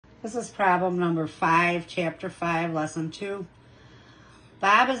This is problem number 5, chapter 5, lesson 2.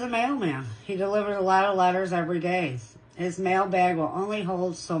 Bob is a mailman. He delivers a lot of letters every day. His mail bag will only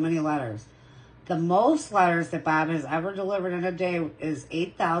hold so many letters. The most letters that Bob has ever delivered in a day is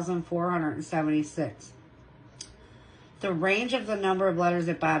 8,476. The range of the number of letters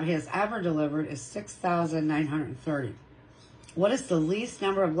that Bob has ever delivered is 6,930. What is the least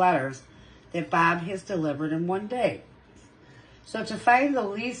number of letters that Bob has delivered in one day? So to find the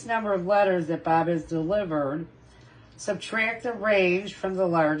least number of letters that Bob has delivered, subtract the range from the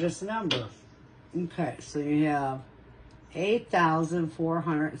largest number. Okay, so you have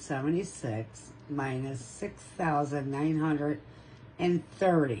 8,476 minus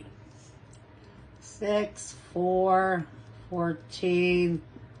 6,930. 6, 4, 14,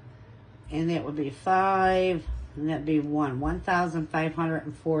 and that would be 5, and that'd be 1.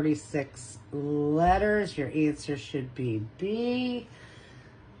 1,546 letters. Your answer should be B.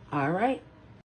 All right.